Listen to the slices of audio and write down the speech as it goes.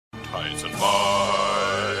Tights and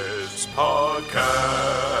Fights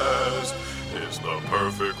podcast is the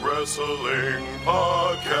perfect wrestling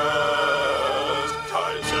podcast.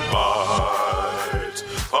 Tights and Fights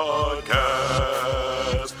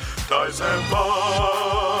podcast. Tights and Fights.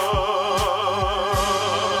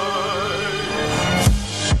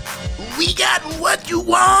 We got what you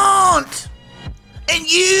want, and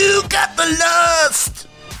you got the lust.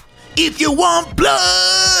 If you want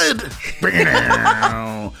blood,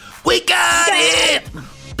 we got it.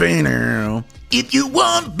 If you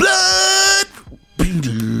want blood,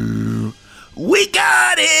 we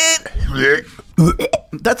got it.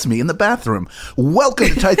 That's me in the bathroom. Welcome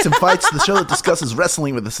to Tights and Fights, the show that discusses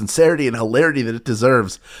wrestling with the sincerity and hilarity that it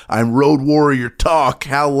deserves. I'm Road Warrior Talk,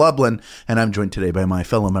 Hal Lublin, and I'm joined today by my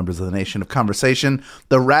fellow members of the Nation of Conversation,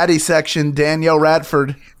 the Ratty Section, Danielle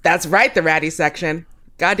Radford. That's right, the Ratty Section.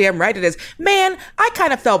 Goddamn right it is. Man, I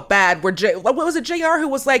kind of felt bad where what was it, JR, who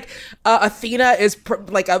was like, Athena is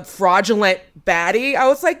like a fraudulent baddie? I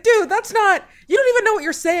was like, dude, that's not, you don't even know what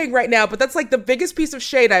you're saying right now, but that's like the biggest piece of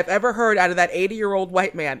shade I've ever heard out of that 80-year-old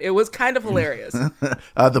white man. It was kind of hilarious.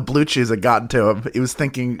 The blue cheese had gotten to him. He was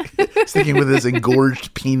thinking with his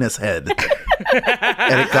engorged penis head.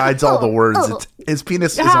 And it guides all the words. His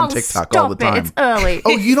penis is on TikTok all the time. It's early.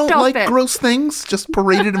 Oh, you don't Stop like it. gross things just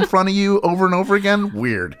paraded in front of you over and over again?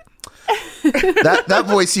 Weird. That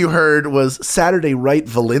voice you heard was Saturday Right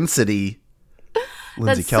Valencity.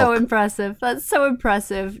 Lindsay That's so Kelk. impressive. That's so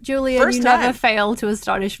impressive. Julian, First you time. never fail to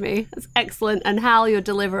astonish me. That's excellent. And Hal, your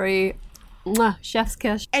delivery, mwah, chef's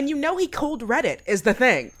kiss. And you know he cold read it is the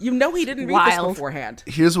thing. You know he didn't read this Wild. beforehand.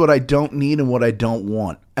 Here's what I don't need and what I don't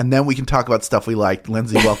want. And then we can talk about stuff we like.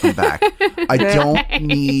 Lindsay, welcome back. I don't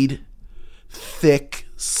need thick,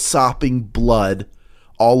 sopping blood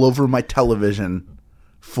all over my television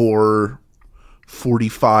for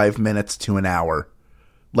 45 minutes to an hour.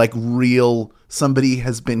 Like real, somebody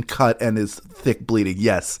has been cut and is thick bleeding.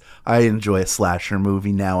 Yes, I enjoy a slasher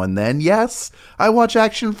movie now and then. Yes, I watch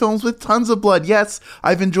action films with tons of blood. Yes,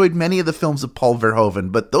 I've enjoyed many of the films of Paul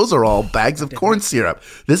Verhoeven, but those are all bags of corn syrup.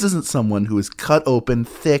 This isn't someone who is cut open,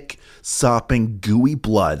 thick, sopping, gooey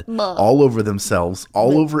blood all over themselves,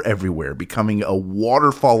 all over everywhere, becoming a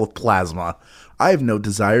waterfall of plasma. I have no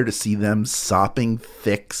desire to see them sopping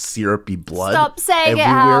thick, syrupy blood Stop saying it, everywhere,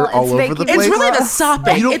 Hal. all It's over making the me place. It's really the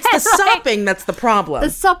sopping. You don't- It's the sopping that's the problem. The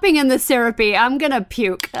sopping and the syrupy. I'm going to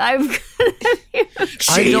puke.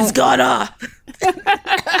 She's gonna.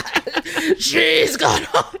 She's gonna.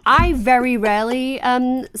 I very rarely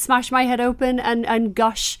smash my head open and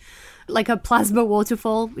gush like a plasma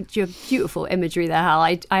waterfall, which your beautiful imagery there, Hal.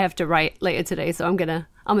 I have to write later today, so I'm gonna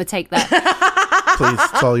take that. Please,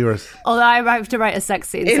 it's all yours. Although I have to write a sex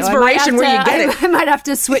scene. So Inspiration where you get it. I might have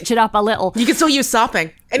to switch it up a little. You can still use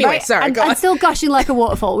sopping. Anyway, Right, sorry, and, go on. and still gushing like a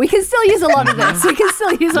waterfall. We can still use a lot of this.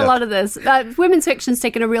 A lot of this. Women's fiction's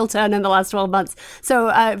taken a real turn in the last 12 months. So,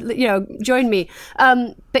 join me.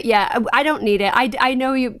 But yeah, I don't need it. I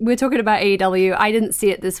know we're talking about AEW. I didn't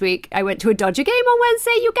see it this week. I went to a Dodger game on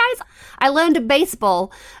Wednesday, you guys. I learned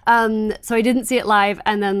baseball. So I didn't see it live.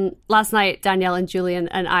 And then last night, Danielle and Julian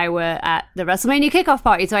and I were at the WrestleMania kickoff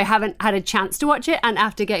party. So I haven't had a chance to watch it. And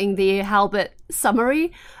after getting the Halbert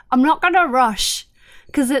summary, I'm not going to rush,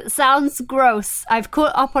 because it sounds gross. I've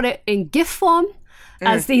caught up on it in GIF form,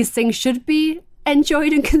 as these things should be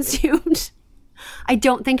enjoyed and consumed. I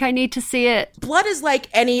don't think I need to see it. Blood is like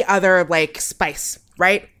any other like spice,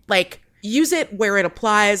 right? Like use it where it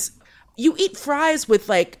applies. You eat fries with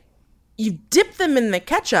you dip them in the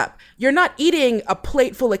ketchup. You're not eating a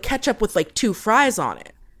plate full of ketchup with like 2 fries on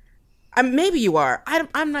it. Maybe you are.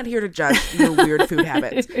 I'm not here to judge your weird food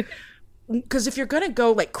habits. Because if you're gonna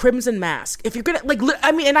go like Crimson Mask, if you're gonna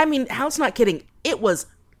I mean, Hal's not kidding. It was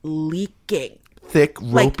leaking. Thick,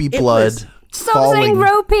 ropey it blood. was- Stop saying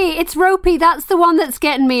ropey. It's ropey. That's the one that's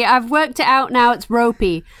getting me. I've worked it out now. It's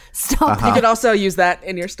ropey. Stop You could also use that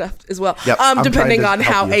in your stuff as well. Yep, I'm depending trying on to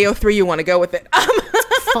how help you. AO3 you want to go with it.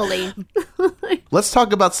 it fully. Let's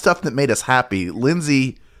talk about stuff that made us happy.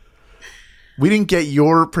 Lindsay, we didn't get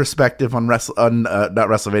your perspective on not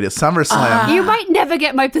WrestleMania, SummerSlam. You might never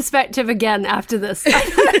get my perspective again after this.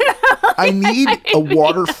 I need a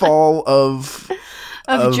waterfall of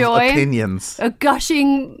joy. opinions. A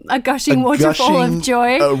gushing waterfall of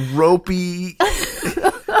joy. A ropey.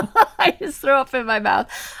 I just threw up in my mouth.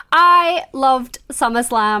 I loved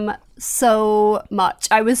SummerSlam so much.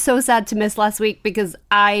 I was so sad to miss last week because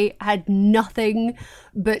I had nothing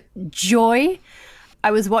but joy.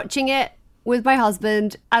 I was watching it with my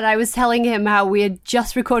husband, and I was telling him how we had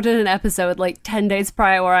just recorded an episode like 10 days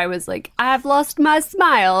prior where I was like, I've lost my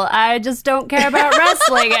smile. I just don't care about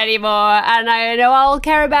wrestling anymore. And I know I'll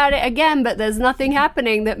care about it again, but there's nothing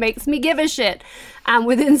happening that makes me give a shit. And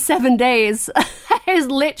within 7 days, I was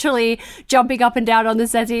literally jumping up and down on the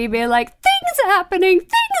settee, being like, things are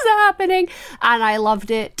happening. And I loved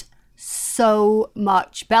it so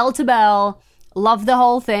much. Bell to bell. Love the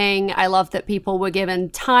whole thing. I love that people were given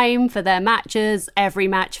time for their matches. Every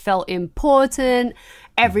match felt important.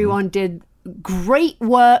 Everyone did great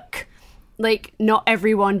work. Like, not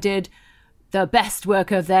everyone did the best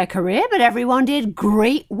work of their career, but everyone did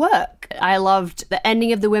great work. I loved the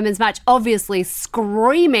ending of the women's match, obviously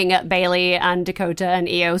screaming at Bayley and Dakota and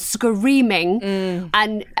Io, screaming.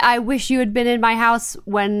 And I wish you had been in my house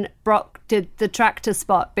when Brock did the tractor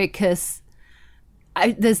spot, because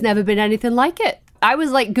there's never been anything like it. I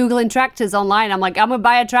was like Googling tractors online. I'm like, I'm gonna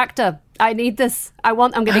buy a tractor. I need this. I'm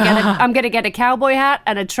gonna get a cowboy hat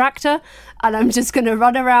and a tractor, and I'm just gonna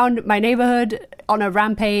run around my neighborhood on a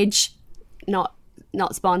rampage, not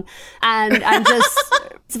Spawn, and just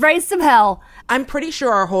raise some hell. I'm pretty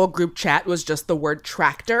sure our whole group chat was just the word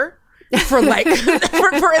tractor for like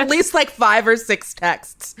for at least like 5 or 6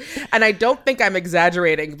 texts, and I don't think I'm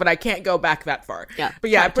exaggerating, but I can't go back that far. Yeah, but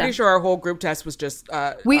yeah, tractor. I'm pretty sure our whole group text was just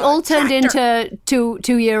we all turned tractor. into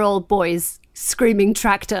 2-year-old boys screaming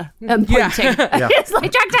tractor and pointing. Yeah. It's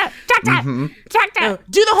like tractor, tractor.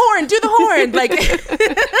 Do the horn,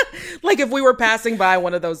 like like if we were passing by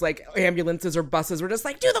one of those like ambulances or buses, we're just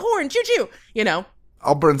like, do the horn, choo choo, you know.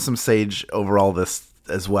 I'll burn some sage over all this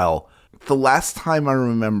as well. The last time I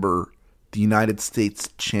remember the United States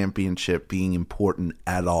Championship being important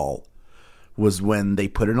at all was when they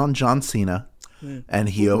put it on John Cena, and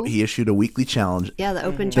he issued a weekly challenge. Yeah, the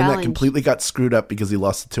open Then challenge. that completely got screwed up because he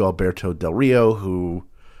lost it to Alberto Del Rio,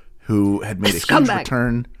 who had made a huge Scumbag.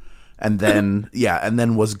 return, and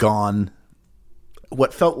then was gone.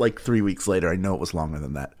 What felt like 3 weeks later. I know it was longer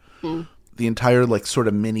than that. The entire like sort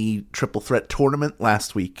of mini triple threat tournament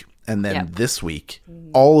last week. And then this week,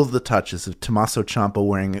 all of the touches of Tommaso Ciampa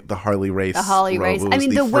wearing the Harley Race. The Harley robe. Race. It I was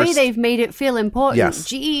mean, the way they've made it feel important. Yes.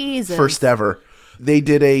 Jesus. First ever. They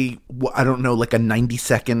did I don't know, like a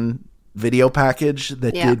 90-second video package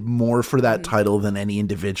that did more for that title than any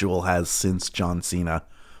individual has since John Cena.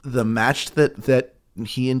 The match that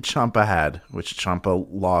he and Ciampa had, which Ciampa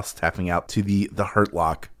lost tapping out to the Hurt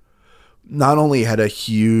Lock, not only had a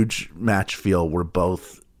huge match feel where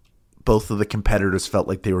both of the competitors felt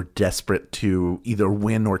like they were desperate to either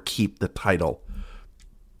win or keep the title,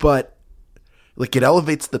 but like it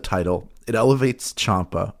elevates the title, it elevates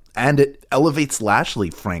Ciampa, and it elevates Lashley,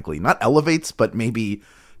 frankly. Not elevates, but maybe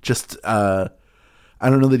just I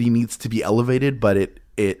don't know that he needs to be elevated, but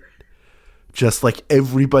it just like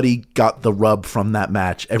everybody got the rub from that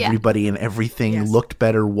match. Everybody and everything looked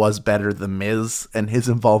better, was better. The Miz and his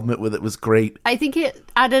involvement with it was great. I think it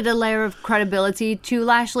added a layer of credibility to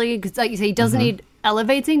Lashley, because like you say, he doesn't need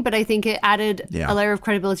elevating, but I think it added a layer of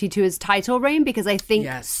credibility to his title reign, because I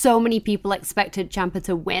think so many people expected Ciampa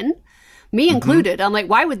to win. Me included. I'm like,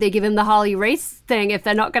 why would they give him the Harley Race thing if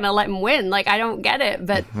they're not going to let him win? Like, I don't get it.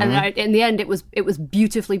 But in the end, it was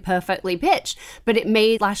beautifully, perfectly pitched. But it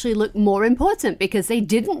made Lashley look more important, because they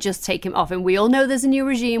didn't just take him off. And we all know there's a new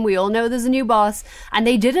regime. We all know there's a new boss. And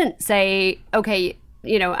they didn't say, okay,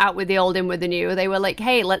 you know, out with the old, in with the new. They were like,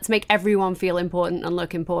 hey, let's make everyone feel important and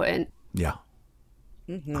look important. Yeah.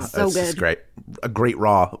 So good. Just great. A great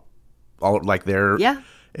Raw. All like they're... Yeah.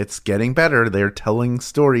 It's getting better. They're telling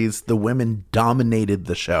stories. The women dominated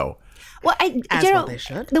the show. Well, They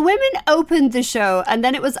should. The women opened the show, and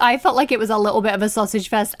then I felt like it was a little bit of a sausage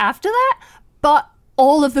fest after that, but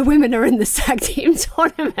all of the women are in the tag team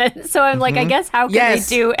tournament. So I'm like, I guess how can they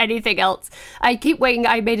do anything else? I keep waiting.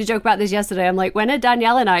 I made a joke about this yesterday. I'm like, when are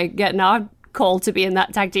Danielle and I getting our call to be in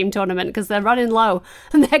that tag team tournament? Because they're running low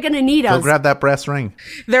and they're going to need us. Go grab that brass ring.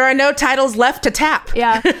 There are no titles left to tap.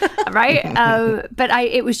 Yeah, right? But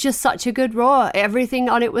it was just such a good Raw. Everything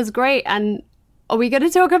on it was great. And are we going to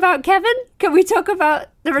talk about Kevin? Can we talk about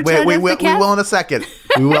the return of the Kev? We will in a second.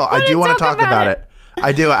 We will. I do want to talk about it.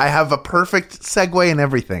 I do. I have a perfect segue and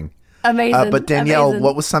everything. Amazing. But Danielle,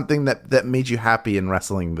 what was something that made you happy in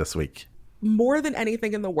wrestling this week? More than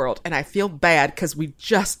anything in the world, and I feel bad because we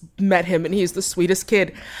just met him and he's the sweetest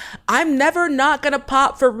kid. I'm never not gonna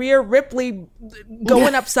pop for Rhea Ripley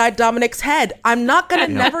going upside Dominic's head. I'm not gonna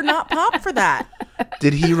never not pop for that.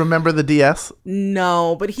 Did he remember the DS?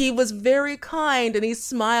 No, but he was very kind and he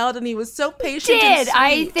smiled and he was so patient. Did and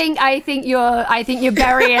sweet. I think you're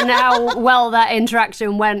burying how well that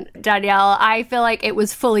interaction went, Danielle. I feel like it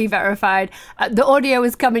was fully verified. The audio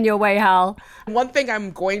is coming your way, Hal. One thing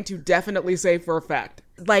I'm going to definitely say for a fact,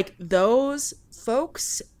 like those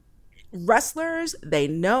folks, wrestlers, they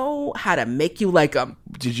know how to make you like them.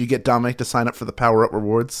 Did you get Dominic to sign up for the Power Up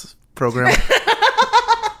Rewards program?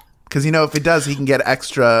 Because, if he does, he can get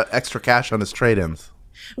extra cash on his trade-ins.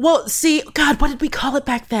 Well, see, God, what did we call it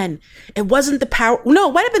back then? It wasn't the power. No,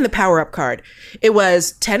 it might have been the Power Up card. It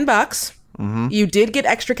was $10. Mm-hmm. You did get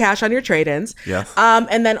extra cash on your trade-ins. Yes.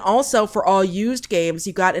 And then also for all used games,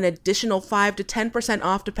 you got an additional 5 to 10%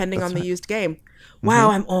 off depending on the used game.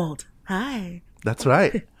 Wow, I'm old. Hi. That's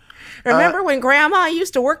right. Remember when Grandma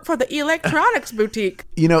used to work for the electronics boutique?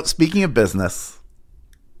 Speaking of business,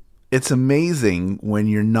 it's amazing when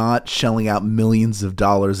you're not shelling out millions of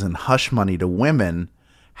dollars in hush money to women,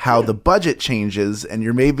 how the budget changes and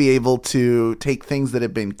you're maybe able to take things that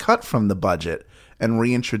have been cut from the budget and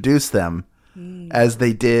reintroduce them as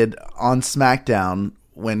they did on SmackDown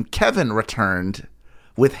when Kevin returned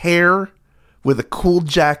with hair, with a cool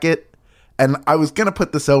jacket. And I was going to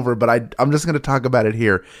put this over, but I'm just going to talk about it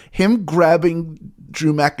here. Him grabbing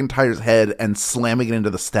Drew McIntyre's head and slamming it into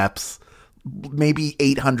the steps maybe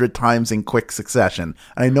 800 times in quick succession.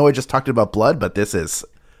 And I know I just talked about blood, but this is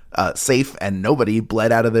safe and nobody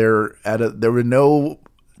bled out of there. There were no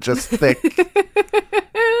just thick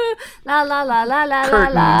La la la la la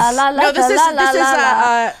curtains. la la la. No, this is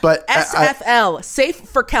But SFL, safe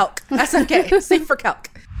for Kelk. SFK, safe for Kelk.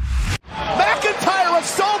 McIntyre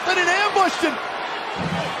assaulted and ambushed him.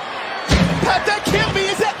 That can't be.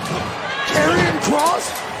 Is that Karrion Kross?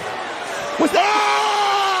 Was that?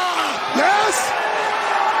 Yes.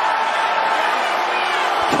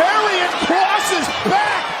 Karrion Kross is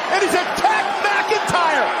back and he's attacked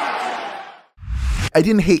McIntyre. I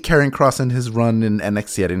didn't hate Karrion Kross in his run in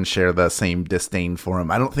NXT. I didn't share the same disdain for him.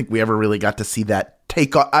 I don't think we ever really got to see that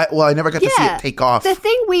take off. I never got to see it take off. The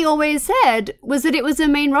thing we always said was that it was a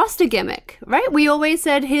main roster gimmick, right? We always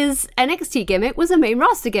said his NXT gimmick was a main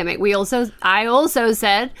roster gimmick. I also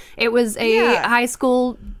said it was a high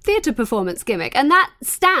school theater performance gimmick, and that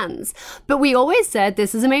stands. But we always said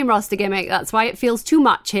this is a main roster gimmick. That's why it feels too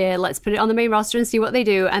much here. Let's put it on the main roster and see what they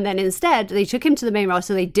do. And then instead, they took him to the main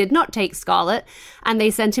roster. They did not take Scarlett, and they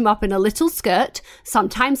sent him up in a little skirt.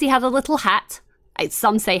 Sometimes he had a little hat.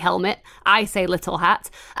 Some say helmet, I say little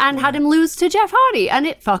hat, and had him lose to Jeff Hardy, and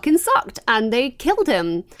it fucking sucked, and they killed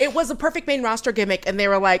him. It was a perfect main roster gimmick, and they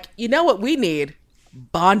were like, you know what we need?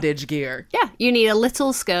 Bondage gear. Yeah, you need a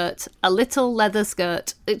little skirt, a little leather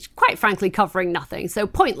skirt. It's quite frankly covering nothing, so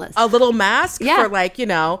pointless. A little mask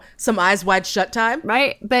for some eyes wide shut time.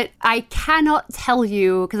 Right, but I cannot tell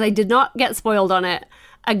you, because I did not get spoiled on it,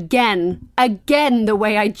 again, the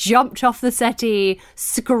way I jumped off the settee,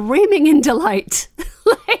 screaming in delight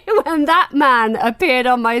like when that man appeared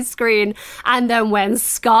on my screen. And then when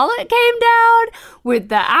Scarlett came down with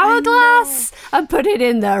the hourglass and put it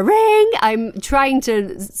in the ring, I'm trying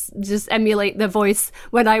to just emulate the voice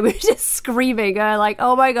when I was just screaming, like,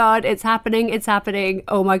 oh my God, it's happening.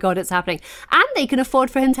 Oh my God, it's happening. And they can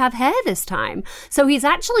afford for him to have hair this time. So he's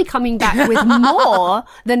actually coming back with more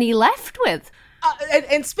than he left with.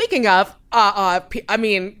 And speaking of,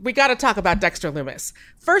 we got to talk about Dexter Lumis.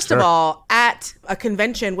 First of all, at a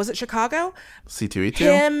convention, was it Chicago? C2E2?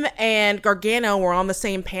 Him and Gargano were on the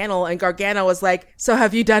same panel, and Gargano was like, so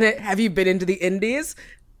have you done it? Have you been into the indies?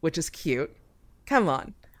 Which is cute. Come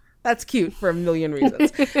on. That's cute for a million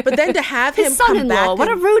reasons. But then to have him come back... What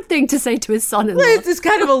a rude thing to say to his son-in-law. It's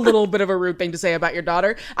kind of a little bit of a rude thing to say about your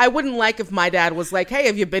daughter. I wouldn't like if my dad was like, hey,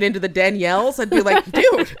 have you been into the Danielles? I'd be like,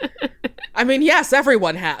 dude... I mean, yes,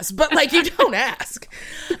 everyone has, but like you don't ask.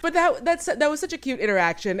 But that was such a cute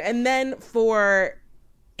interaction. And then for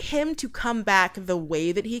him to come back the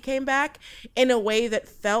way that he came back, in a way that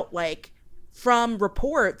felt like, from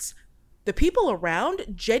reports, the people around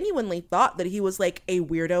genuinely thought that he was like a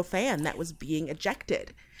weirdo fan that was being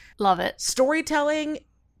ejected. Love it. Storytelling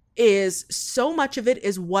is, so much of it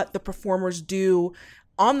is what the performers do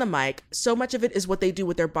on the mic, so much of it is what they do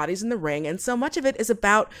with their bodies in the ring, and so much of it is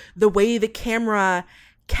about the way the camera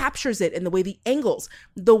captures it and the way the angles,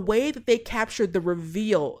 the way that they captured the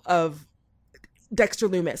reveal of Dexter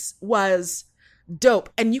Lumis was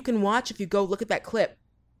dope. And you can watch, if you go look at that clip,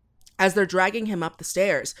 as they're dragging him up the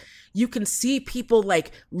stairs, you can see people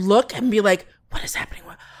like look and be like, what is happening?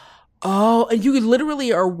 Oh, and you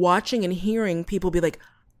literally are watching and hearing people be like,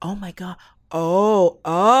 oh my God, Oh.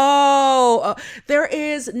 There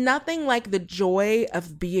is nothing like the joy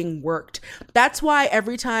of being worked. That's why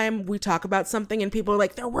every time we talk about something and people are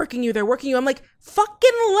like, they're working you. I'm like,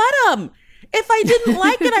 fucking let them. If I didn't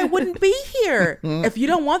like it, I wouldn't be here. If you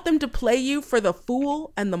don't want them to play you for the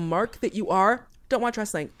fool and the mark that you are, don't watch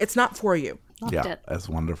wrestling. It's not for you. Loved it. That's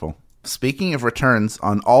wonderful. Speaking of returns,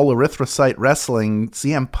 on All Erythrocyte Wrestling,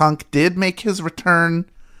 CM Punk did make his return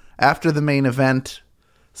after the main event,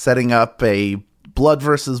 setting up a blood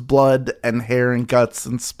versus blood and hair and guts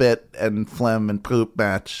and spit and phlegm and poop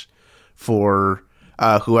match for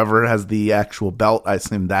whoever has the actual belt. I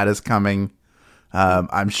assume that is coming.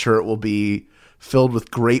 I'm sure it will be filled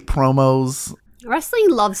with great promos. Wrestling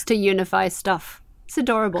loves to unify stuff. It's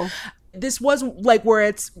adorable. This was like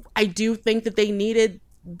where I do think that they needed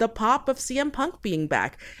the pop of CM Punk being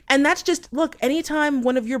back. And that's just, look, anytime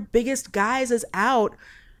one of your biggest guys is out,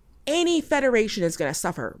 any federation is going to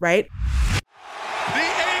suffer, right? The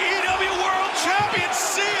AEW World Champion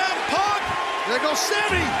CM Punk. There goes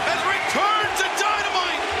Sammy. Has returned to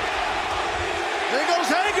Dynamite. There goes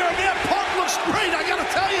Hager. Man, Punk looks great, I gotta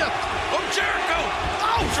tell you. Oh, Jericho!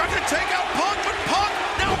 Oh, trying to take out Punk, but Punk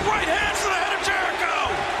now right hands to the head of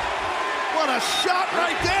Jericho! What a shot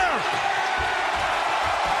right there.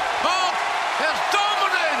 Punk has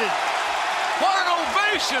dominated! What an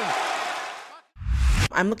ovation!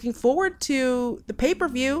 I'm looking forward to the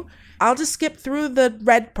pay-per-view. I'll just skip through the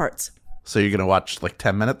red parts. So you're going to watch like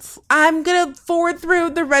 10 minutes? I'm going to forward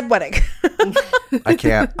through the red wedding. I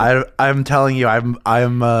can't. I'm telling you,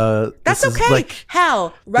 That's okay. Like,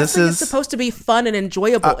 Hell, wrestling is supposed to be fun and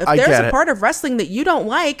enjoyable. If there's a part of wrestling that you don't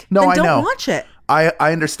like, then don't watch it. I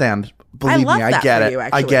understand. Believe me, I get it.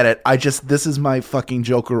 I get it. This is my fucking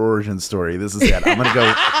Joker origin story. This is it. I'm going to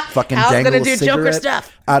go fucking dangle a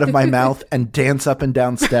cigarette out of my mouth and dance up and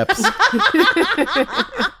down steps. Is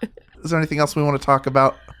there anything else we want to talk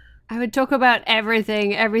about? I would talk about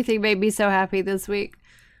everything. Everything made me so happy this week.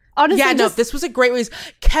 Honestly, this was a great reason.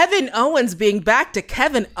 Kevin Owens being back to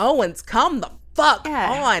Kevin Owens. Come the fuck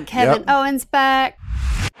on. Kevin Owens back.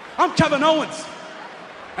 I'm Kevin Owens,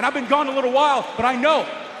 and I've been gone a little while, but I know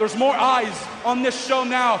there's more eyes on this show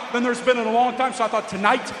now than there's been in a long time, so I thought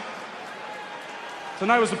tonight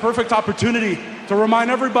was the perfect opportunity to remind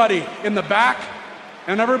everybody in the back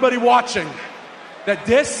and everybody watching that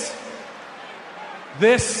this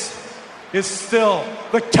is still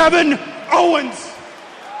the Kevin Owens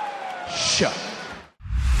show.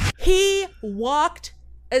 He walked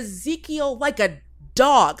Ezekiel like a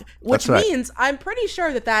dog, which means I'm pretty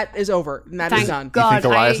sure that is over and that is done. Do you think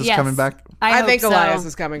Elias is coming back? I think Elias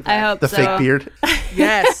is coming back. I hope the fake beard.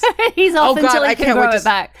 Yes, he's off until he can grow it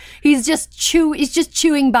back. He's just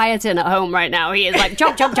chewing biotin at home right now. He is like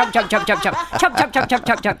chop chop chop chop chop chop chop chop chop chop chop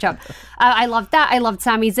chop chop chop. I loved that. I loved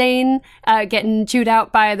Sami Zayn getting chewed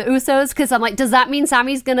out by the Usos, because I'm like, does that mean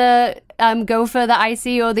Sami's gonna go for the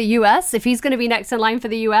IC or the US? If he's going to be next in line for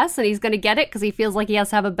the US and he's going to get it because he feels like he has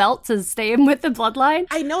to have a belt to stay in with the bloodline.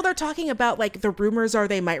 I know they're talking about, like, the rumors are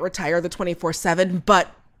they might retire the 24/7,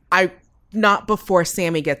 but not before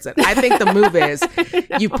Sammy gets it. I think the move is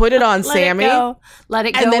you put it on Sammy, let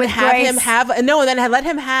it go, and then with have grace. him let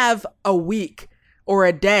him have a week or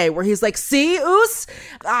a day where he's like, see, Oos,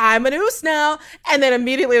 I'm an Oos now. And then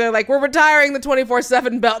immediately they're like, we're retiring the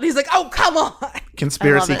 24/7 belt. And he's like, oh, come on.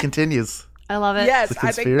 Conspiracy continues. I love it. Yes, the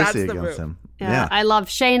I think that's the against move. him. Yeah. I love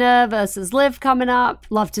Shayna versus Liv coming up.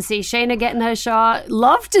 Love to see Shayna getting her shot.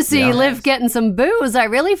 Love to see Liv getting some boos. I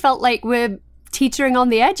really felt like we're teetering on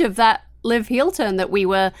the edge of that Liv heel turn that we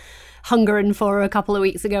were hungering for a couple of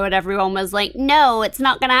weeks ago, and everyone was like, no, it's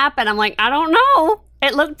not going to happen. I'm like, I don't know.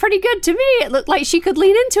 It looked pretty good to me. It looked like she could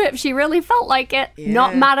lean into it if she really felt like it. Yeah,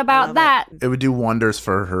 Not mad about that. It would do wonders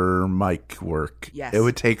for her mic work. Yes. It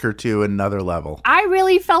would take her to another level. I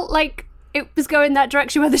really felt like it was going that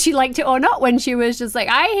direction, whether she liked it or not, when she was just like,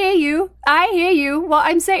 I hear you, what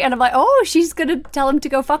I'm saying. And I'm like, oh, she's going to tell him to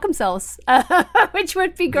go fuck themselves, which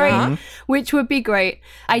would be great, which would be great.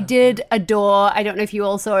 I did adore, I don't know if you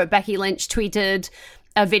all saw it, Becky Lynch tweeted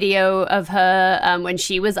a video of her when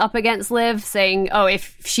she was up against Liv saying, oh,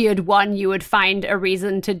 if she had won, you would find a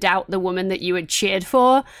reason to doubt the woman that you had cheered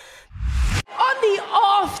for. On the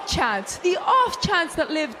off chance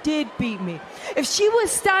that Liv did beat me, if she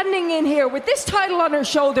was standing in here with this title on her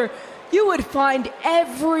shoulder, you would find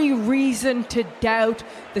every reason to doubt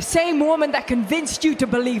the same woman that convinced you to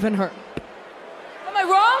believe in her. Am I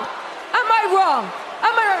wrong?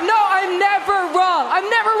 No, I'm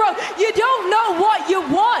never wrong. You don't know what you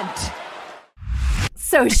want.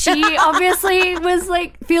 So she obviously was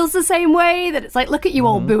like, feels the same way, that it's like, look at you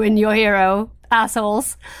all booing your hero.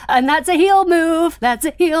 assholes. And that's a heel move. That's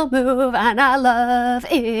a heel move, and I love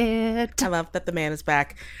it. I love that the man is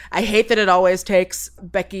back. I hate that it always takes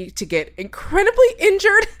Becky to get incredibly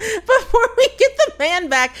injured before we get the man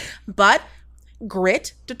back. But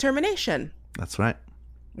grit, determination. That's right.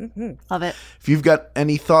 Love it. If you've got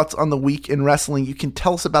any thoughts on the week in wrestling, you can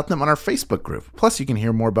tell us about them on our Facebook group. Plus, you can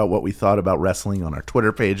hear more about what we thought about wrestling on our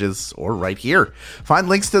Twitter pages or right here. Find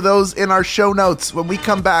links to those in our show notes. When we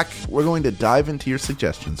come back, we're going to dive into your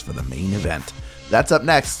suggestions for the main event. That's up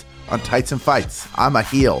next on Tights and Fights. I'm a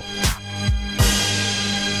heel.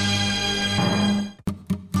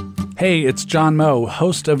 Hey, it's John Moe,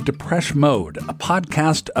 host of Depresh Mode, a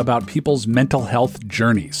podcast about people's mental health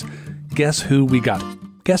journeys. Guess who we got?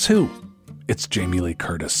 Guess who? It's Jamie Lee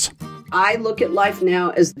Curtis. I look at life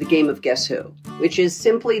now as the game of Guess Who, which is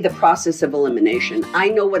simply the process of elimination. I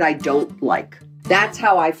know what I don't like. That's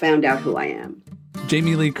how I found out who I am.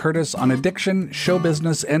 Jamie Lee Curtis on addiction, show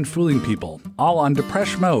business, and fooling people. All on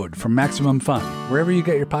Depresh Mode from Maximum Fun, wherever you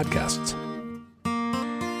get your podcasts.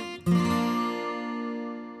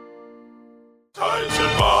 Tights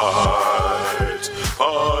and Fights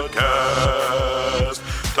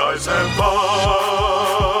Podcast. Tights and Fights.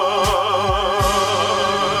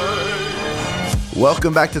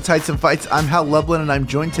 Welcome back to Tights and Fights. I'm Hal Lublin, and I'm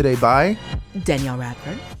joined today by Danielle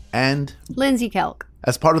Radford. And Lindsay Kelk.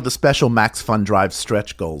 as part of the special Max Fun Drive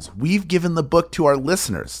stretch goals, we've given the book to our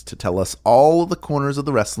listeners to tell us all of the corners of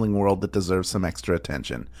the wrestling world that deserve some extra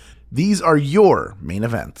attention. These are your main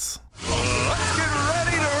events. Let's get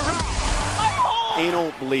ready to rock.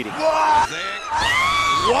 Anal bleeding.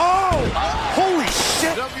 Whoa! Holy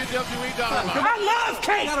shit! WWE.com. I love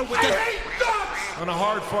Kate! On a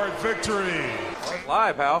hard-fought victory.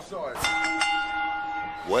 Live, Hal.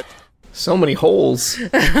 What? So many holes. So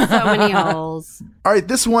many holes. All right,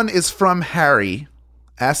 this one is from Harry,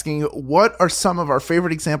 asking, what are some of our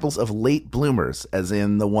favorite examples of late bloomers, as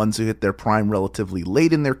in the ones who hit their prime relatively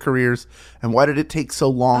late in their careers, and why did it take so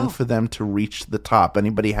long for them to reach the top?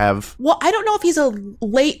 Anybody have... Well, I don't know if he's a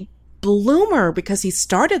late bloomer because he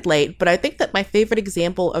started late, but I think that my favorite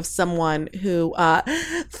example of someone who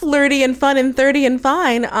flirty and fun and 30 and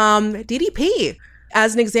fine, DDP,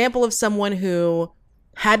 as an example of someone who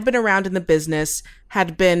had been around in the business,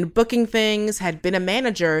 had been booking things, had been a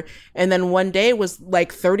manager, and then one day was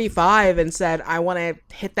like 35 and said, I want to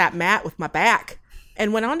hit that mat with my back,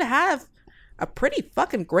 and went on to have a pretty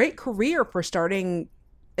fucking great career for starting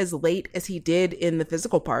as late as he did in the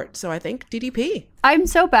physical part. So I think DDP. I'm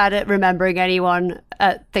so bad at remembering anyone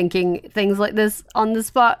thinking things like this on the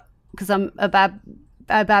spot because I'm a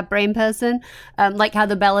bad brain person. Like how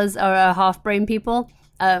the Bellas are half brain people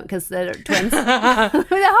because they're twins.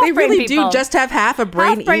 They really do just have half a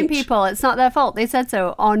brain half brain each. people. It's not their fault. They said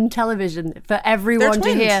so on television for everyone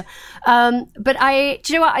to hear. But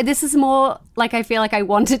do you know what? This is more like I feel like I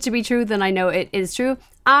want it to be true than I know it is true.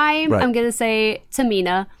 I'm going to say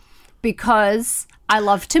Tamina because I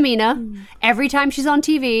love Tamina. Every time she's on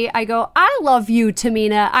TV, I go, I love you,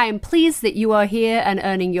 Tamina. I am pleased that you are here and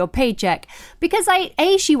earning your paycheck. Because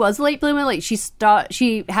she was a late bloomer. Like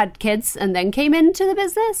she had kids and then came into the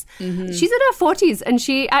business. Mm-hmm. She's in her 40s and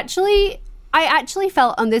I actually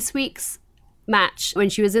felt on this week's match,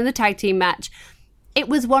 when she was in the tag team match, it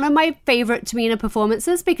was one of my favorite Tamina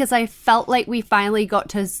performances because I felt like we finally got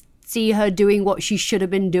to see her doing what she should have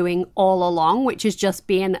been doing all along, which is just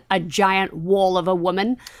being a giant wall of a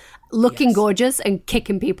woman, looking gorgeous and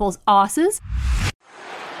kicking people's asses.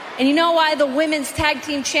 And you know why the women's tag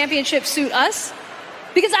team championship suit us?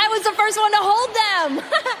 Because I was the first one to hold them.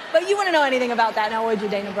 But you wouldn't know anything about that now, would you,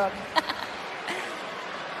 Dana Brooke?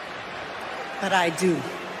 But I do.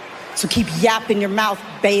 So keep yapping your mouth,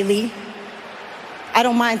 Bailey. I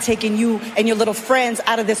don't mind taking you and your little friends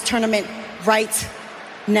out of this tournament right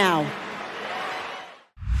now.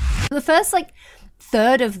 The first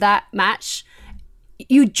third of that match,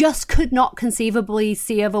 you just could not conceivably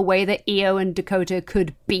see of a way that Io and Dakota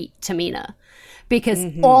could beat Tamina because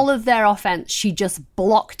all of their offense, she just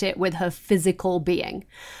blocked it with her physical being.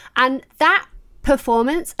 And that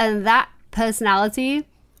performance and that personality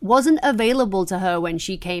wasn't available to her when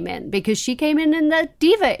she came in because she came in the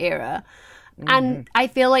Diva era. And I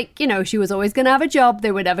feel like, she was always going to have a job.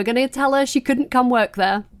 They were never going to tell her she couldn't come work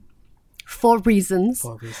there for reasons.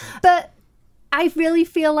 But I really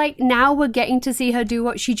feel like now we're getting to see her do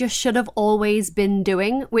what she just should have always been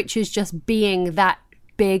doing, which is just being that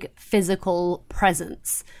big physical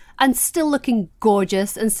presence and still looking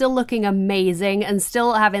gorgeous and still looking amazing and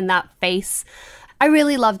still having that face. I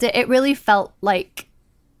really loved it. It really felt like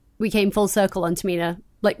we came full circle on Tamina.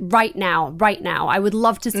 Like right now. I would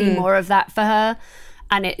love to see more of that for her.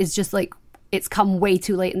 And it is just it's come way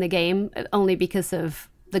too late in the game, only because of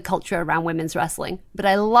the culture around women's wrestling. But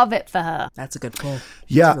I love it for her. That's a good pull.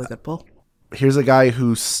 Yeah. That's a really good pull. Here's a guy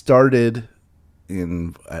who started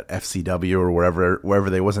at FCW or wherever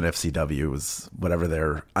they wasn't FCW, it was whatever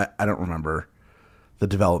their I don't remember the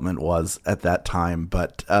development was at that time,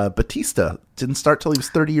 but Batista didn't start till he was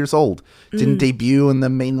 30 years old. Didn't debut in the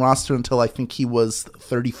main roster until I think he was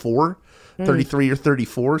 33 or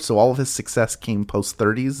 34. So all of his success came post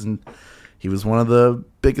 30s, and he was one of the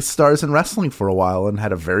biggest stars in wrestling for a while and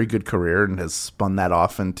had a very good career and has spun that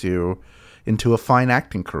off into a fine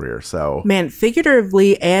acting career. So man,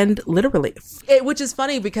 figuratively and literally, which is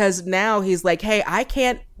funny because now he's like, hey, I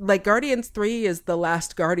can't, like, Guardians 3 is the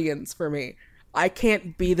last Guardians for me. I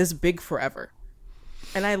can't be this big forever.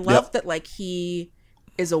 And I love that, like, he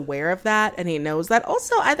is aware of that and he knows that.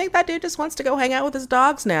 Also, I think that dude just wants to go hang out with his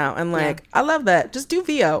dogs now. And, like, I love that. Just do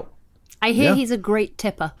VO. I hear he's a great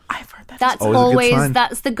tipper. I've heard that. That's always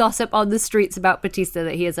that's the gossip on the streets about Batista,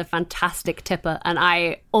 that he is a fantastic tipper. And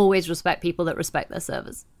I always respect people that respect their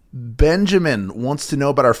servers. Benjamin wants to know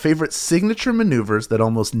about our favorite signature maneuvers that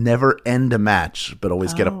almost never end a match, but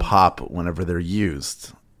always get a pop whenever they're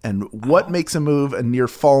used. And what makes a move a near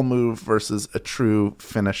fall move versus a true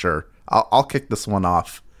finisher? I'll kick this one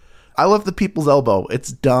off. I love the people's elbow.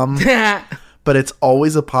 It's dumb, but it's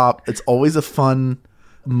always a pop. It's always a fun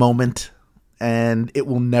moment, and it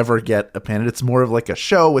will never get abandoned. It's more of like a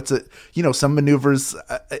show. It's some maneuvers,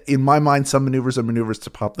 in my mind, some maneuvers are maneuvers to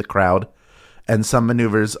pop the crowd, and some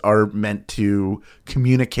maneuvers are meant to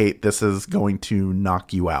communicate this is going to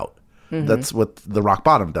knock you out. Mm-hmm. That's what the rock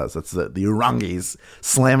bottom does. That's the Urangis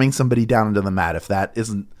slamming somebody down into the mat. If that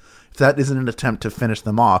isn't an attempt to finish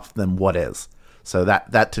them off, then what is? So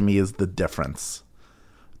that to me is the difference.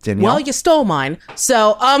 Danielle? Well, you stole mine.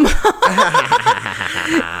 So I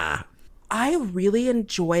really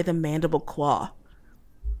enjoy the mandible claw.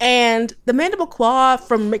 And the mandible claw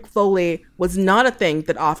from Mick Foley was not a thing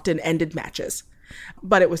that often ended matches,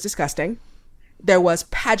 but it was disgusting. There was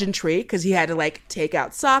pageantry because he had to, like, take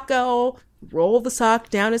out Socko, roll the sock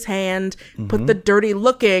down his hand, put the dirty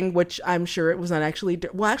looking, which I'm sure it was not actually.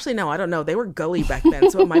 Well, actually, no, I don't know. They were gully back then,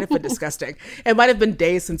 so it might have been disgusting. It might have been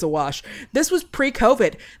days since a wash. This was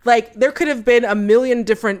pre-COVID. Like, there could have been a million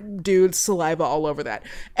different dudes' saliva all over that.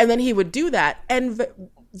 And then he would do that. And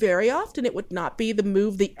very often it would not be the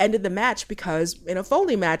move the end of the match, because in a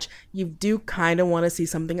Foley match, you do kind of want to see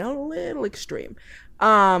something a little extreme.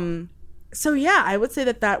 So yeah, I would say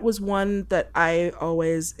that was one that I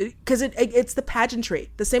always, because it's the pageantry.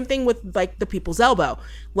 The same thing with, like, the people's elbow.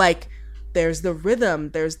 Like, there's the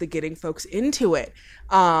rhythm, there's the getting folks into it.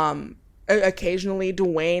 Occasionally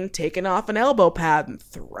Dwayne taking off an elbow pad and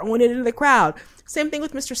throwing it into the crowd. Same thing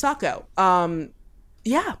with Mr. Socko.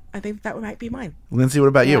 Yeah, I think that might be mine. Lindsay, what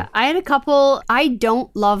about you? I had a couple. I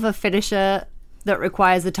don't love a finisher that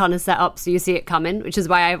requires a ton of setup so you see it coming, which is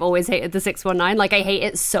why I've always hated the 619. Like, I hate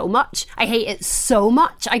it so much. I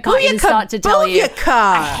can't even start to tell you.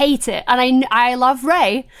 I hate it. And I love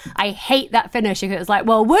Ray. I hate that finisher. It's like,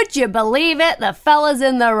 well, would you believe it? The fella's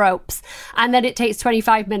in the ropes. And then it takes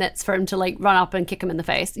 25 minutes for him to, like, run up and kick him in the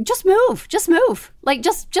face. Just move. Like,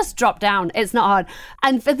 just drop down. It's not hard.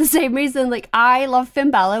 And for the same reason, like, I love Finn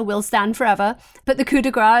Balor, will stand forever. But the coup de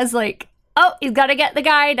grace is like, oh, he's got to get the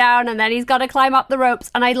guy down and then he's got to climb up the ropes.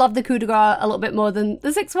 And I love the coup de grace a little bit more than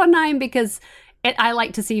the 619 because I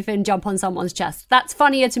like to see Finn jump on someone's chest. That's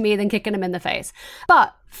funnier to me than kicking him in the face.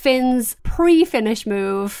 But Finn's pre-finish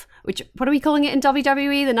move, which, what are we calling it in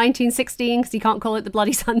WWE? The 1916, because you can't call it the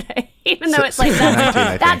Bloody Sunday, even though it's like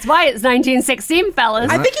that. That's why it's 1916, fellas.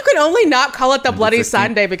 I think you can only not call it the Bloody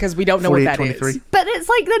Sunday because we don't know what that is. But it's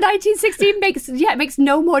like the 1916 makes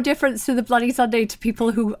no more difference to the Bloody Sunday to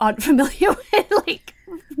people who aren't familiar with, like,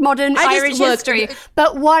 modern Irish history.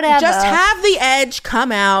 But whatever. Just have the Edge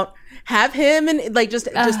come out. Have him and, like,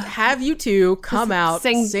 just have you two come out,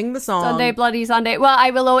 sing the song. Sunday, Bloody Sunday.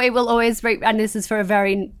 Well, it will always, and this is for a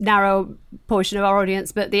very narrow portion of our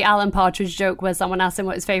audience, but the Alan Partridge joke where someone asks him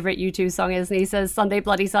what his favorite U2 song is, and he says Sunday,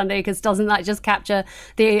 Bloody Sunday, because doesn't that just capture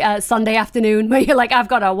the Sunday afternoon where you're like, I've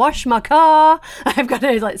got to wash my car, I've got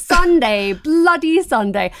to, like, Sunday, Bloody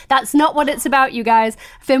Sunday. That's not what it's about, you guys.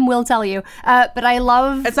 Finn will tell you. But I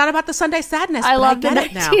love... It's not about the Sunday sadness, I love the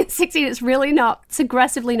 1916. It's really not. It's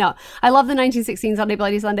aggressively not. I love the 1916 Sunday,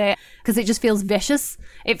 Bloody Sunday because it just feels vicious.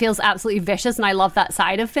 It feels absolutely vicious, and I love that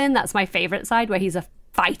side of Finn. That's my favorite side, where he's a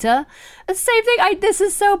fighter. The same thing. This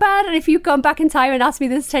is so bad. And if you'd gone back in time and asked me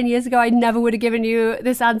this 10 years ago, I never would have given you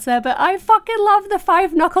this answer. But I fucking love the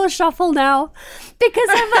 5-knuckle shuffle now because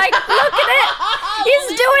I'm like, look at it. He's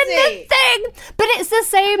doing the thing. But it's the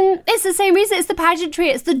same. It's the same reason. It's the pageantry.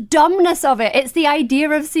 It's the dumbness of it. It's the idea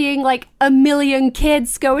of seeing like a million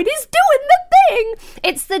kids going, he's doing the thing.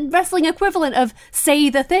 It's the wrestling equivalent of say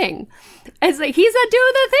the thing. It's like, he's a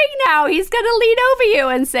do the thing now. He's going to lean over you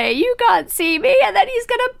and say, you can't see me. And then he's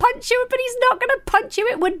going to punch you, but he's not going to punch you.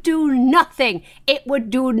 It would do nothing. It would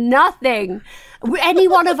do nothing. Any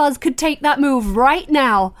one of us could take that move right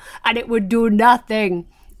now and it would do nothing.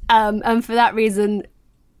 And for that reason,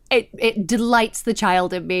 it delights the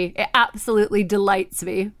child in me. It absolutely delights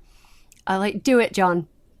me. I like, do it, John.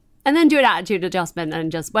 And then do an attitude adjustment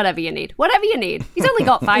and just whatever you need. Whatever you need. He's only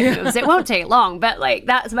got 5 moves. It won't take long, but like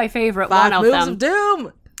that's my favorite one of them. 5 moves of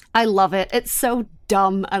doom. I love it. It's so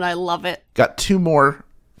dumb and I love it. Got 2 more.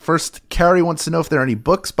 First, Carrie wants to know if there are any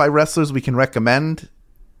books by wrestlers we can recommend.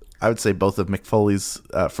 I would say both of Mick Foley's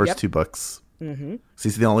first 2 books. Mm-hmm. So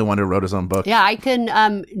he's the only one who wrote his own book. Yeah, I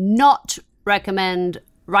can not recommend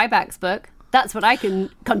Ryback's book. That's what I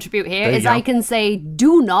can contribute here. Is I can say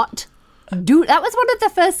do not. That was one of the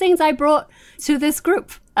first things I brought to this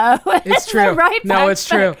group. It's true. No, it's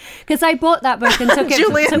true. Because I bought that book and took it.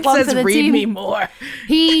 Julian took one says, for the "Read team. me more."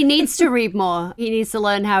 He needs to read more. He needs to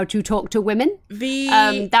learn how to talk to women.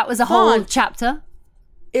 That was a whole chapter.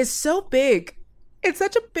 It's so big. It's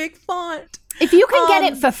such a big font. If you can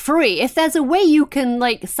get it for free, if there's a way you can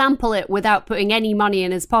like sample it without putting any money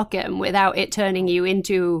in his pocket and without it turning you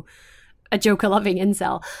into a Joker-loving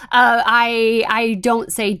incel, I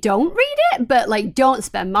don't say don't read it, but like don't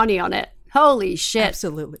spend money on it. Holy shit.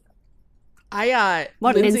 Absolutely.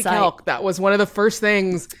 What an Lindsay insight. Kelk, that was one of the first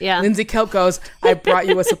things. Yeah. Lindsay Kelk goes, I brought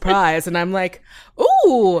you a surprise. And I'm like,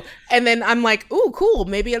 ooh. And then I'm like, ooh, cool.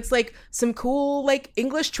 Maybe it's like some cool like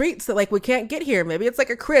English treats that like we can't get here. Maybe it's like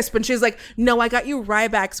a crisp. And she's like, no, I got you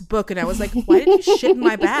Ryback's book. And I was like, why did you shit in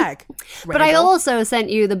my bag? But I also sent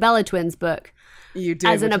you the Bella Twins book. You did,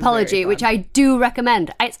 as an apology, which I do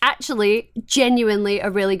recommend. It's actually genuinely a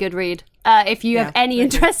really good read. If you have any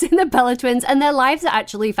interest in the Bella Twins, and their lives are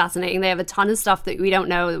actually fascinating. They have a ton of stuff that we don't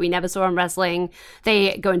know, that we never saw in wrestling.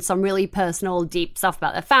 They go into some really personal, deep stuff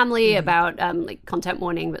about their family, about like content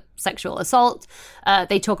warning, but sexual assault.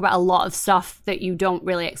 They talk about a lot of stuff that you don't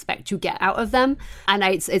really expect to get out of them. And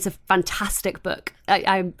it's a fantastic book.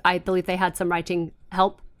 I believe they had some writing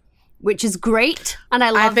help, which is great, and I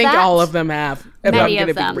love that. I think all of them have. Many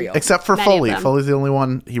of them. Except for Foley. Foley's the only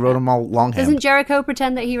one. He wrote them all longhand. Doesn't Jericho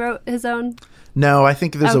pretend that he wrote his own? No, I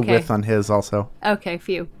think there's a width on his also. Okay,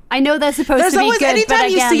 phew. I know they're supposed There's to be always, good, anytime but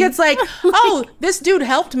you again... see it's like, oh, this dude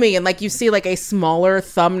helped me. And like you see like a smaller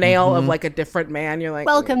thumbnail of like a different man. You're like,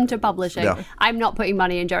 welcome to publishing. Yeah. I'm not putting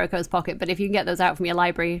money in Jericho's pocket, but if you can get those out from your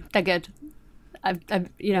library, they're good.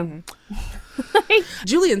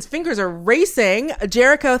 Julian's fingers are racing.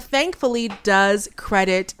 Jericho thankfully does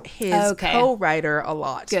credit his co-writer a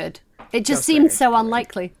lot. Good. It just seemed so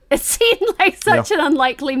unlikely. It seemed like such an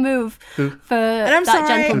unlikely move for and I'm that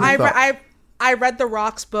sorry, gentleman. I read The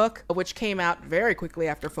Rock's book, which came out very quickly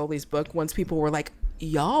after Foley's book, once people were like,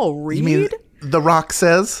 y'all read? You mean The Rock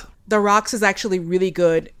Says? The Rock's is actually really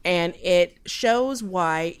good, and it shows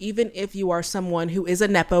why, even if you are someone who is a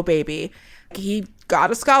Nepo baby, he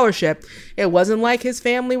got a scholarship. It wasn't like his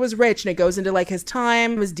family was rich, and it goes into like his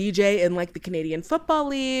time as DJ in like the Canadian Football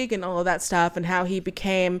League and all of that stuff, and how he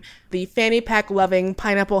became the fanny pack loving,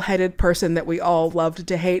 pineapple headed person that we all loved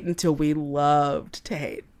to hate until we loved to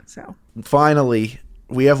hate. So finally,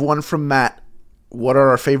 we have one from Matt. What are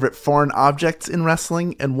our favorite foreign objects in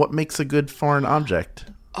wrestling, and what makes a good foreign object?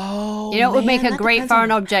 Oh, you know what would make a great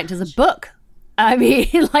foreign object is a book. I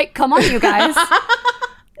mean, like, come on, you guys.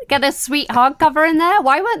 Get a sweet hardcover in there.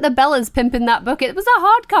 Why weren't the Bellas pimping that book? It was a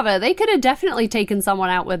hardcover. They could have definitely taken someone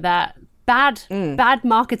out with that. Bad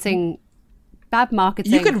marketing. Bad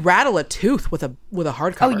marketing. You could rattle a tooth with a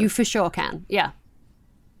hardcover. Oh, you for sure can. Yeah.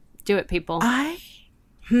 Do it, people.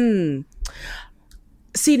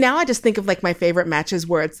 See, now I just think of like my favorite matches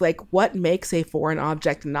where it's like, what makes a foreign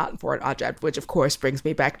object not a foreign object? Which of course brings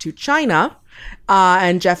me back to China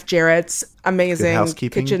and Jeff Jarrett's amazing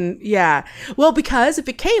kitchen. Yeah. Well, because it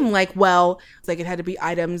became like, well, like it had to be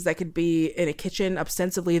items that could be in a kitchen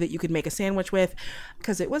ostensibly that you could make a sandwich with,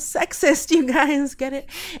 because it was sexist, you guys get it?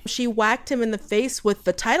 She whacked him in the face with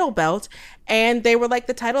the title belt, and they were like,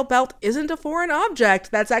 the title belt isn't a foreign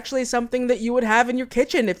object. That's actually something that you would have in your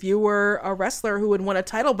kitchen if you were a wrestler who would want a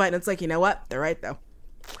title belt. And it's like, you know what? They're right, though.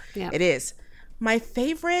 Yeah. It is. My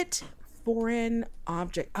favorite foreign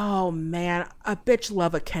object. Oh, man. A bitch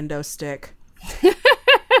love a kendo stick.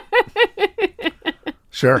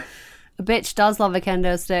 Sure. A bitch does love a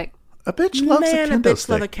kendo stick. A bitch loves a kendo bitch stick.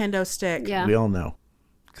 love a kendo stick. Yeah. We all know.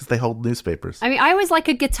 Because they hold newspapers. I mean, I always like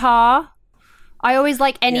a guitar. I always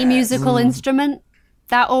like any musical instrument.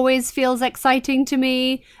 That always feels exciting to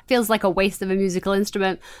me. Feels like a waste of a musical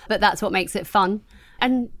instrument, but that's what makes it fun.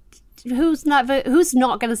 And who's not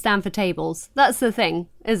going to stand for tables? That's the thing,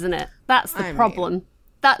 isn't it? That's the problem.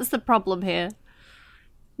 That's the problem here.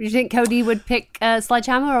 Do you think Cody would pick a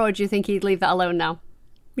sledgehammer, or do you think he'd leave that alone now?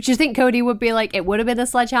 Would you think Cody would be like, it would have been a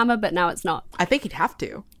sledgehammer, but now it's not? I think he'd have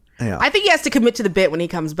to. Yeah. I think he has to commit to the bit when he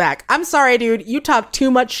comes back. I'm sorry, dude. You talk too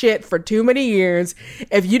much shit for too many years.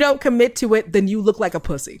 If you don't commit to it, then you look like a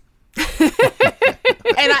pussy. and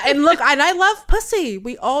I love pussy.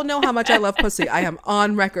 We all know how much I love pussy. I am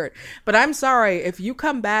on record. But I'm sorry, if you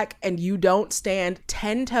come back and you don't stand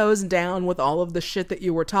 10 toes down with all of the shit that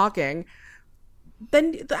you were talking,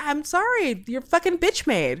 then I'm sorry, you're fucking bitch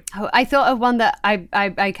made. Oh, I thought of one that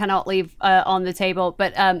I cannot leave on the table,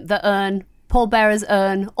 but the urn. Paul Bearer's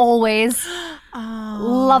urn, always.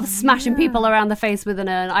 Love smashing people around the face with an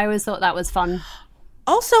urn. I always thought that was fun.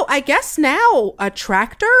 Also, I guess now a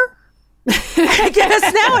tractor? Is my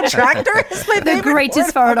the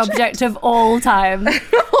greatest foreign object of all time.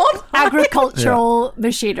 Agricultural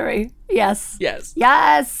machinery. Yes.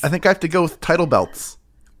 I think I have to go with title belts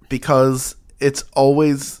because it's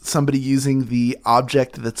always somebody using the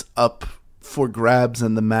object that's up for grabs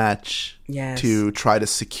in the match to try to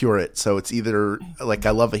secure it. So it's either like, I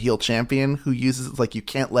love a heel champion who uses it, like, you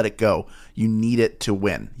can't let it go. You need it to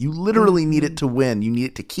win. You literally need it to win. You need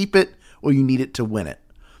it to keep it, or you need it to win it.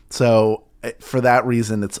 So for that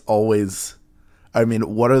reason, it's always, I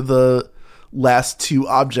mean, what are the last two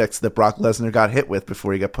objects that Brock Lesnar got hit with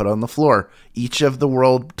before he got put on the floor? Each of the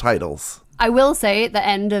world titles. I will say at the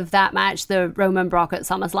end of that match, the Roman Brock at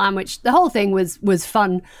SummerSlam, which the whole thing was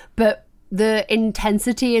fun, but the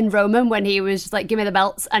intensity in Roman when he was just like, give me the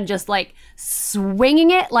belts, and just like swinging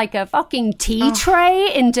it like a fucking tea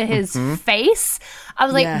tray into his face. I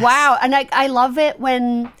was like, wow. And I love it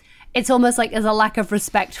when it's almost like there's a lack of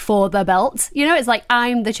respect for the belt. You know, it's like,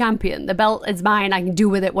 I'm the champion. The belt is mine. I can do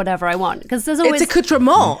with it whatever I want. Because there's always... It's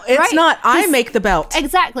accoutrement. It's not, I make the belt.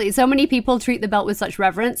 Exactly. So many people treat the belt with such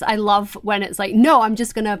reverence. I love when it's like, no, I'm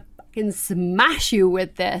just going to fucking smash you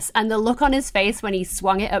with this. And the look on his face when he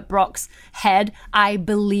swung it at Brock's head, I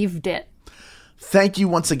believed it. Thank you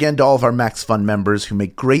once again to all of our Max Fun members who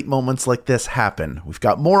make great moments like this happen. We've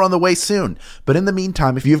got more on the way soon. But in the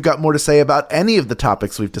meantime, if you've got more to say about any of the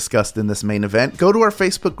topics we've discussed in this main event, go to our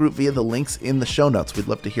Facebook group via the links in the show notes. We'd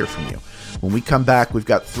love to hear from you. When we come back, we've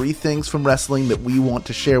got 3 things from wrestling that we want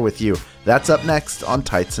to share with you. That's up next on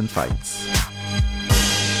Tights and Fights.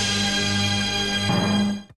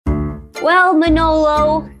 Well,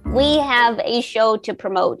 Manolo, we have a show to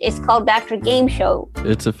promote. It's called Dr. Game Show.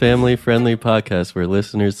 It's a family-friendly podcast where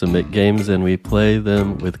listeners submit games and we play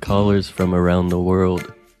them with callers from around the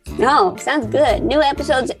world. Oh, sounds good. New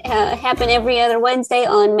episodes happen every other Wednesday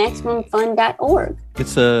on MaximumFun.org.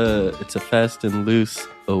 It's a fast and loose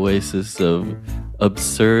oasis of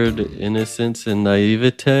absurd innocence and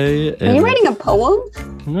naivete. Are you writing a poem?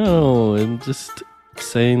 No, I'm just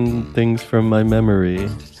saying things from my memory.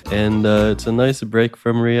 And it's a nice break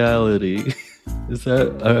from reality.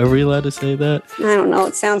 Are we allowed to say that? I don't know.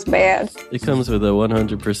 It sounds bad. It comes with a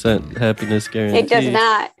 100% happiness guarantee. It does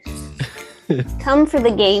not. Come for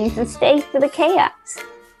the games and stay for the chaos.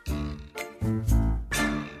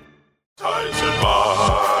 Tights and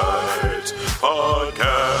Fights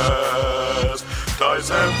Podcast.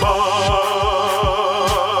 Tights and Fights.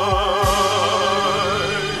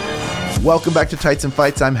 Welcome back to Tights and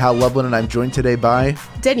Fights. I'm Hal Lublin, and I'm joined today by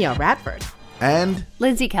Danielle Radford and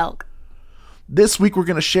Lindsay Kelk. This week, we're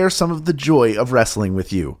going to share some of the joy of wrestling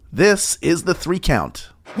with you. This is the 3 count.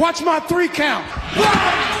 Watch my 3 count. 1,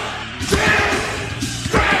 2, 3.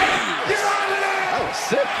 Get out of there. That was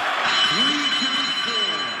sick.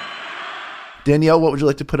 Danielle, what would you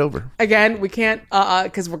like to put over? Again, we can't,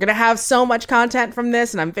 because we're going to have so much content from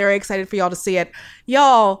this, and I'm very excited for y'all to see it.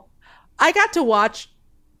 Y'all, I got to watch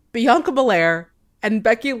Bianca Belair and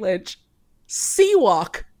Becky Lynch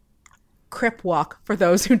sea-walk, crip walk, for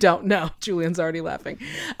those who don't know. Julian's already laughing.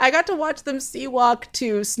 I got to watch them sea-walk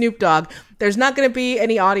to Snoop Dogg. There's not going to be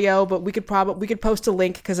any audio, but we could post a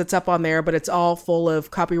link because it's up on there, but it's all full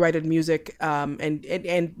of copyrighted music.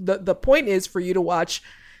 And the point is for you to watch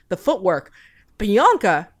the footwork.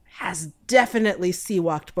 Bianca has definitely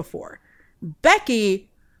sea-walked before. Becky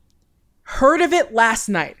heard of it last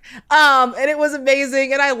night. And it was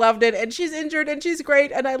amazing and I loved it. And she's injured and she's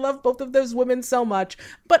great. And I love both of those women so much.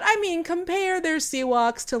 But I mean, compare their sea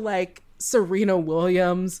walks to like Serena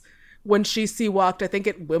Williams, when she sea-walked, I think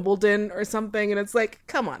at Wimbledon or something. And it's like,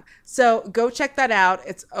 come on. So go check that out.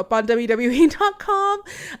 It's up on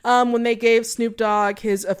WWE.com. When they gave Snoop Dogg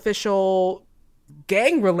his official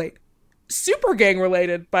super gang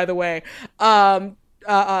related, by the way,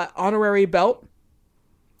 honorary belt.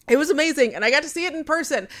 It was amazing, and I got to see it in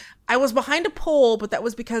person. I was behind a pole, but that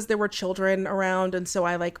was because there were children around, and so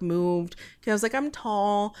I moved. Because I was like, I'm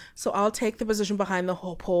tall, so I'll take the position behind the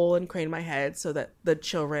whole pole and crane my head so that the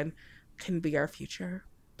children can be our future.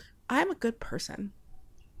 I'm a good person.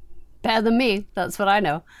 Better than me. That's what I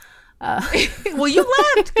know. Well, you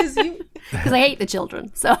left because I hate the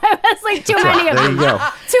children. So it's like too many of them.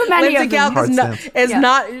 Too many Lindsay of them. Calk is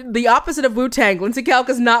not the opposite of Wu-Tang. Lindsay Calk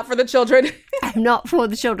is not for the children. I'm not for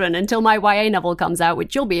the children until my YA novel comes out,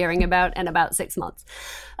 which you'll be hearing about in about 6 months.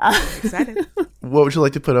 Excited. What would you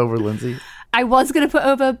like to put over, Lindsay? I was going to put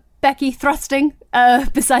over Becky thrusting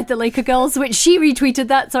beside the Laker girls, which she retweeted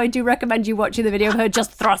that, so I do recommend you watching the video of her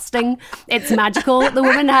just thrusting. It's magical. The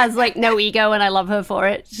woman has no ego, and I love her for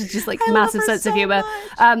it. She's just massive sense of humor.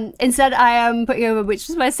 Instead, I am putting over, which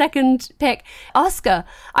was my second pick, Asuka.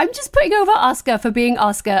 I'm just putting over Asuka for being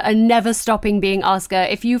Asuka and never stopping being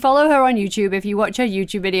Asuka. If you follow her on YouTube, if you watch her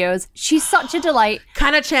YouTube videos, she's such a delight.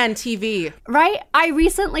 Kana-chan TV. Right? I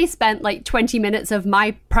recently spent 20 minutes of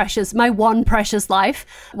my one precious life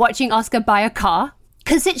watching Asuka buy a car,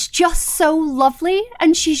 because it's just so lovely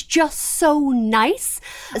and she's just so nice.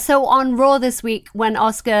 So on Raw this week, when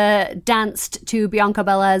Asuka danced to Bianca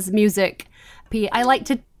Belair's music, I like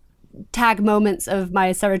to tag moments of my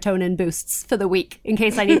serotonin boosts for the week in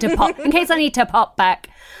case I need to pop back.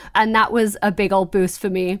 And that was a big old boost for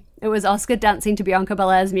me. It was Asuka dancing to Bianca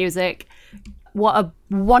Belair's music. What a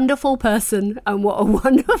wonderful person and what a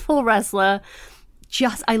wonderful wrestler.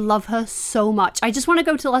 I love her so much. I just want to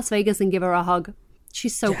go to Las Vegas and give her a hug.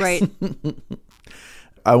 She's so great.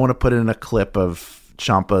 I want to put in a clip of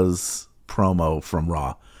Ciampa's promo from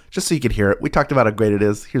Raw, just so you could hear it. We talked about how great it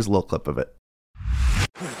is. Here's a little clip of it.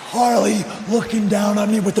 Harley looking down on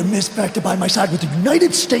me with the Miss Factor by my side with the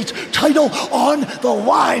United States title on the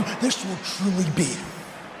line. This will truly be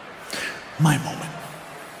my moment.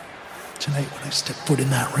 Tonight when I step foot in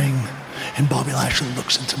that ring and Bobby Lashley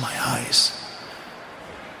looks into my eyes,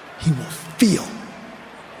 he will feel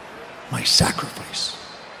my sacrifice,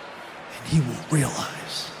 and he will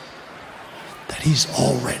realize that he's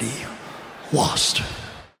already lost.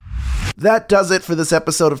 That does it for this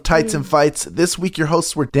episode of Tights and Fights. This week, your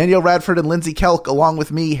hosts were Danielle Radford and Lindsay Kelk, along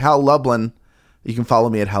with me, Hal Lublin. You can follow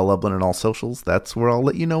me at Hal Lublin on all socials. That's where I'll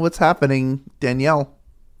let you know what's happening. Danielle.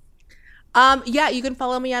 Yeah, you can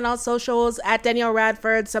follow me on all socials at Danielle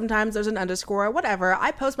Radford. Sometimes there's an underscore, whatever.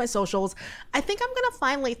 I post my socials. I think I'm going to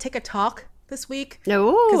finally take a talk this week.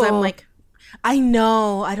 No. Because I'm I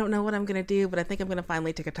know. I don't know what I'm going to do, but I think I'm going to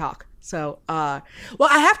finally take a talk. So, well,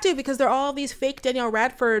 I have to because there are all these fake Danielle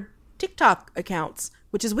Radford TikTok accounts,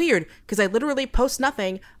 which is weird because I literally post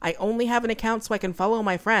nothing. I only have an account so I can follow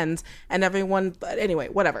my friends and everyone. But anyway,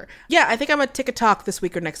 whatever. Yeah, I think I'm going to take a talk this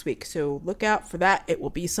week or next week. So look out for that. It will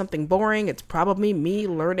be something boring. It's probably me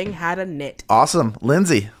learning how to knit. Awesome.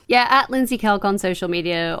 Lindsay. Yeah, at Lindsay Kelk on social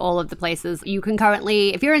media, all of the places. You can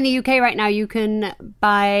currently, if you're in the UK right now, you can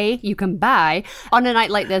buy On a Night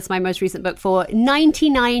Like This, my most recent book, for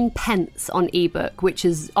 99 pence on ebook, which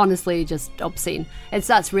is honestly just obscene.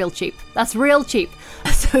 That's real cheap. That's real cheap.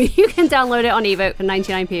 So you can download it on ebook for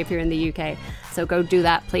 99p if you're in the UK. So go do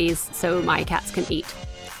that, please, so my cats can eat.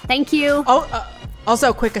 Thank you. Oh,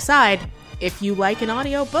 also, quick aside, if you like an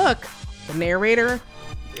audiobook, the narrator...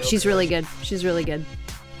 She's really good. She's really good.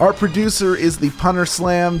 Our producer is the Punter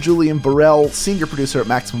Slam, Julian Burrell. Senior producer at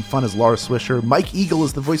Maximum Fun is Laura Swisher. Mike Eagle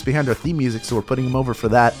is the voice behind our theme music, so we're putting him over for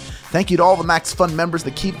that. Thank you to all the Max Fun members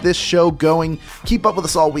that keep this show going. Keep up with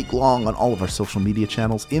us all week long on all of our social media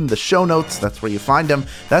channels in the show notes. That's where you find them.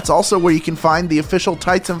 That's also where you can find the official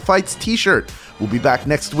Tights and Fights t-shirt. We'll be back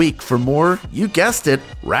next week for more, you guessed it,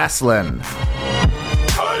 wrestling.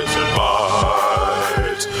 Tights and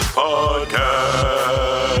Fights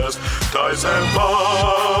Podcast. Tights and Fights.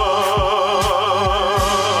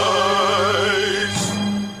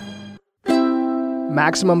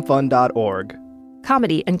 MaximumFun.org.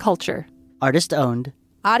 Comedy and culture. Artist owned.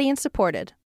 Audience supported.